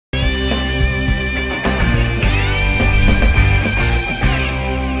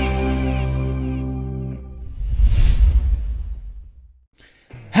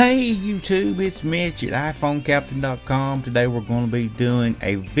Hey YouTube, it's Mitch at iPhoneCaptain.com. Today we're going to be doing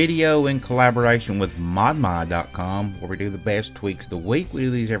a video in collaboration with ModMod.com where we do the best tweaks of the week. We do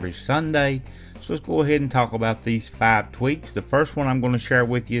these every Sunday. So let's go ahead and talk about these 5 tweaks. The first one I'm going to share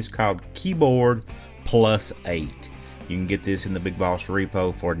with you is called Keyboard Plus 8. You can get this in the Big Boss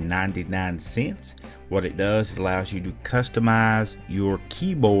repo for 99 cents. What it does, it allows you to customize your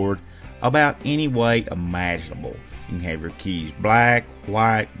keyboard about any way imaginable. You can have your keys black,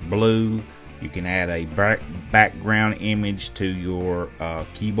 white, blue. You can add a background image to your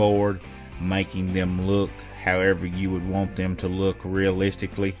keyboard, making them look however you would want them to look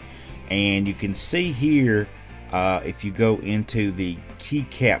realistically. And you can see here, if you go into the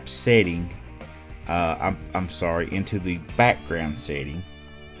keycap setting, into the background setting,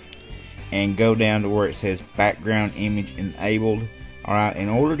 and go down to where it says background image enabled. Alright, in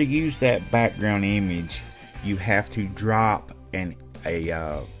order to use that background image, you have to drop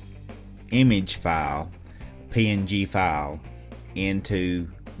a image file, PNG file, into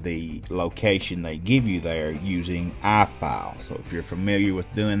the location they give you there using iFile. So if you're familiar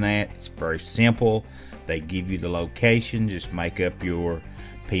with doing that, it's very simple. They give you the location, just make up your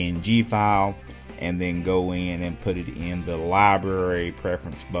PNG file and then go in and put it in the library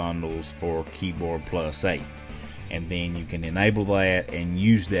preference bundles for Keyboard Plus 8. And then you can enable that and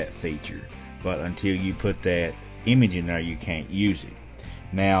use that feature. But until you put that image in there, you can't use it.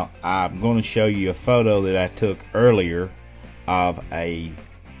 Now, I'm going to show you a photo that I took earlier of a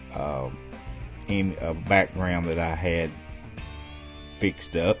background that I had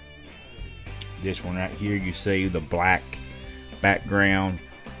fixed up. This one right here, you see the black background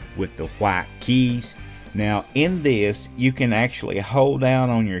with the white keys. Now, in this, you can actually hold down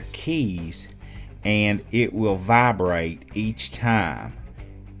on your keys and it will vibrate each time.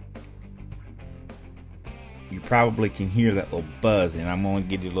 You probably can hear that little buzzing. I'm going to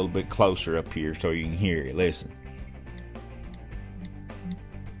get you a little bit closer up here so you can hear it. Listen.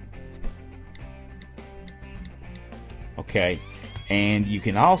 Okay, and you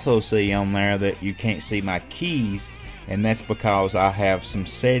can also see on there that you can't see my keys, and that's because I have some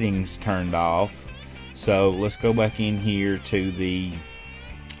settings turned off. So let's go back in here to the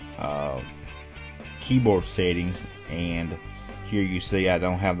keyboard settings, and here you see I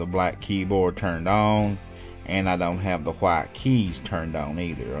don't have the black keyboard turned on, and I don't have the white keys turned on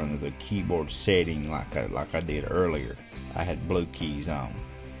either under the keyboard setting like I did earlier. I had blue keys on.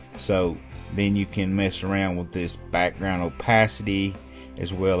 So then you can mess around with this background opacity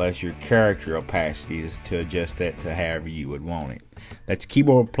as well as your character opacity to adjust that to however you would want it. That's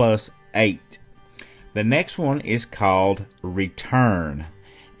Keyboard Plus 8. The next one is called Return.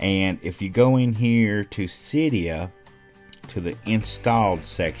 And if you go in here to Cydia, to the installed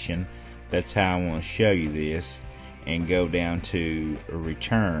section, that's how I want to show you this, and go down to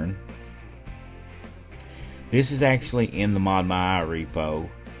Return. This is actually in the ModMy repo,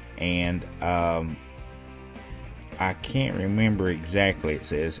 and I can't remember exactly. It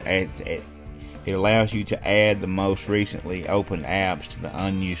says it allows you to add the most recently opened apps to the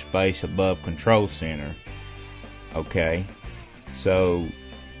unused space above Control Center. Okay, so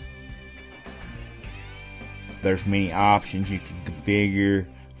there's many options you can configure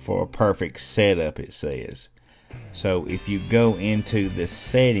for a perfect setup, it says. So if you go into the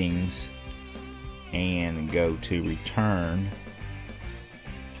settings and go to Return,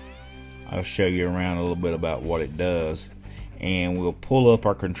 I'll show you around a little bit about what it does, and we'll pull up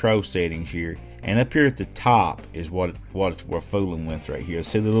our control settings here. And up here at the top is what we're fooling with right here.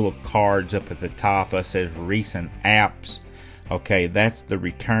 See the little cards up at the top that says recent apps? Okay, that's the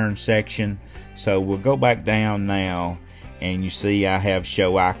return section. So we'll go back down now, and you see I have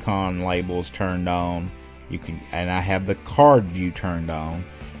show icon labels turned on. And I have the card view turned on,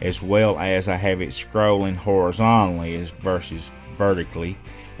 as well as I have it scrolling horizontally versus vertically.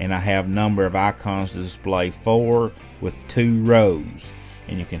 And I have number of icons to display 4 with 2 rows,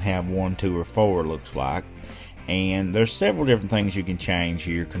 and you can have 1, 2, or 4, looks like. And there's several different things you can change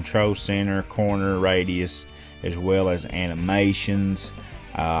here: control center, corner, radius, as well as animations.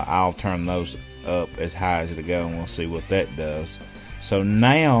 I'll turn those up as high as it'll go, and we'll see what that does. So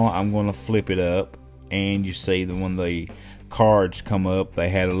now I'm going to flip it up, and you see that when the cards come up, they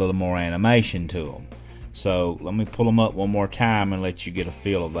had a little more animation to them. So let me pull them up one more time and let you get a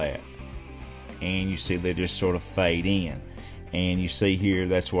feel of that. And you see they just sort of fade in. And you see here,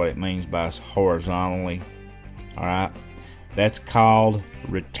 that's what it means by horizontally. Alright, that's called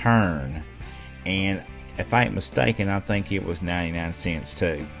Return. And if I ain't mistaken, I think it was 99 cents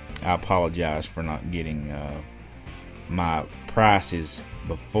too. I apologize for not getting my prices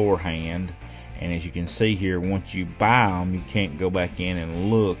beforehand, And as you can see here, once you buy them, you can't go back in and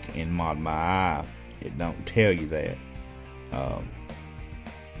look in Mod My Eye. It don't tell you that.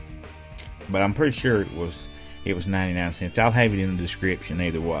 But I'm pretty sure it was 99 cents. I'll have it in the description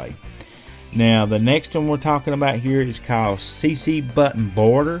either way. Now the next one we're talking about here is called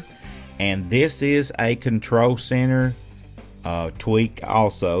CCButtonBorder, and this is a control center tweak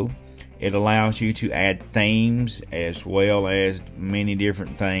also. It allows you to add themes as well as many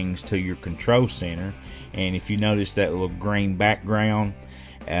different things to your control center. And if you notice that little green background,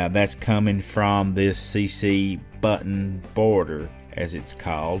 that's coming from this CCButtonBorder, as it's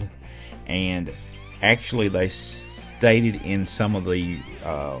called. And actually they stated in some of the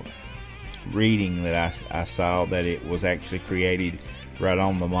reading that I saw that it was actually created right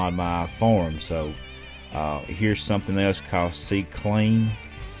on the Mod My Eye forum. So here's something else called CClean.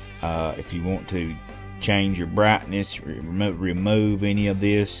 If you want to change your brightness, remove any of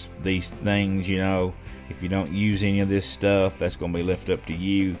these things, you know, if you don't use any of this stuff, that's going to be left up to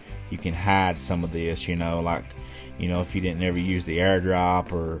you. You can hide some of this, you know, like, you know, if you didn't ever use the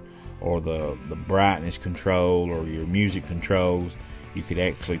airdrop or the brightness control or your music controls, you could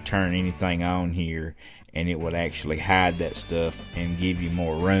actually turn anything on here and it would actually hide that stuff and give you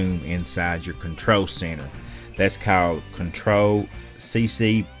more room inside your control center. That's called Control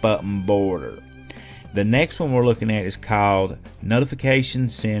CCButtonBorder. The next one we're looking at is called Notification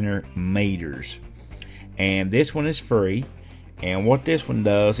Center Meters, and this one is free. And what this one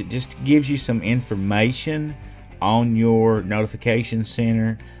does, it just gives you some information on your notification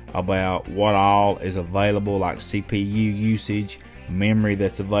center about what all is available, like CPU usage, memory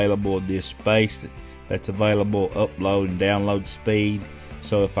that's available, disk space that's available, upload and download speed.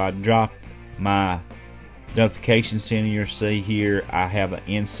 So if I drop my notification center, you'll see here I have an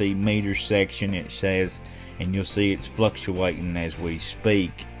NCMeters section. It says, and you'll see it's fluctuating as we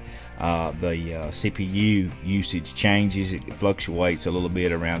speak. The CPU usage changes. It fluctuates a little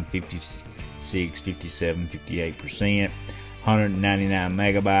bit around 56, 57, 58%. 199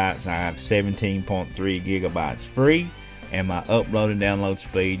 megabytes. I have 17.3 gigabytes free, and my upload and download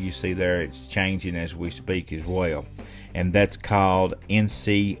speed, you see there, it's changing as we speak as well. And that's called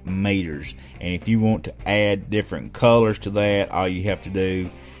NCMeters. And if you want to add different colors to that, all you have to do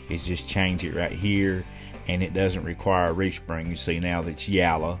is just change it right here, and it doesn't require a respring. You see now that it's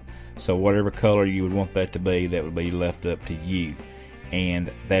yellow, so whatever color you would want that to be, that would be left up to you.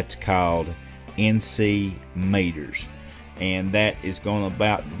 And that's called NCMeters. And that is going to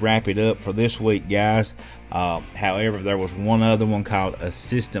about wrap it up for this week, guys. However, there was one other one called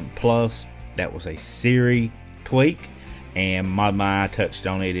Assistant Plus. That was a Siri tweak, and Mod My Eye touched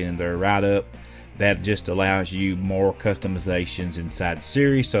on it in their write-up. That just allows you more customizations inside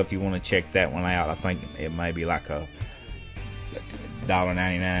Siri. So if you want to check that one out, I think it may be like a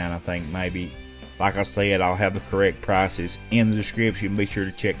 $1.99. I think maybe. Like I said, I'll have the correct prices in the description. Be sure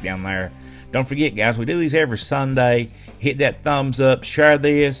to check down there. Don't forget, guys, we do these every Sunday. Hit that thumbs up, share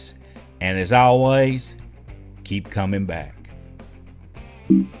this, and as always, keep coming back.